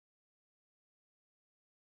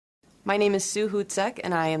My name is Sue Huczek,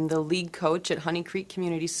 and I am the league coach at Honey Creek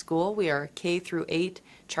Community School. We are a K through 8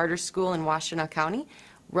 charter school in Washtenaw County.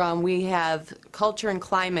 We have culture and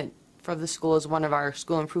climate for the school as one of our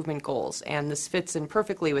school improvement goals, and this fits in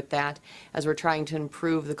perfectly with that as we're trying to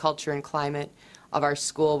improve the culture and climate of our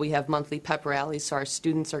school. We have monthly pep rallies, so our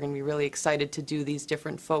students are going to be really excited to do these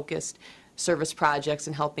different focused service projects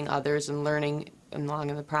and helping others and learning along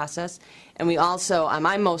in the process. And we also,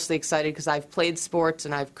 I'm mostly excited because I've played sports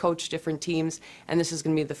and I've coached different teams, and this is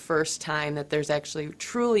going to be the first time that there's actually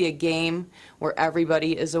truly a game where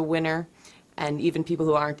everybody is a winner, and even people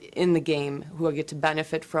who aren't in the game who will get to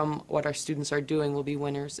benefit from what our students are doing will be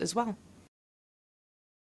winners as well.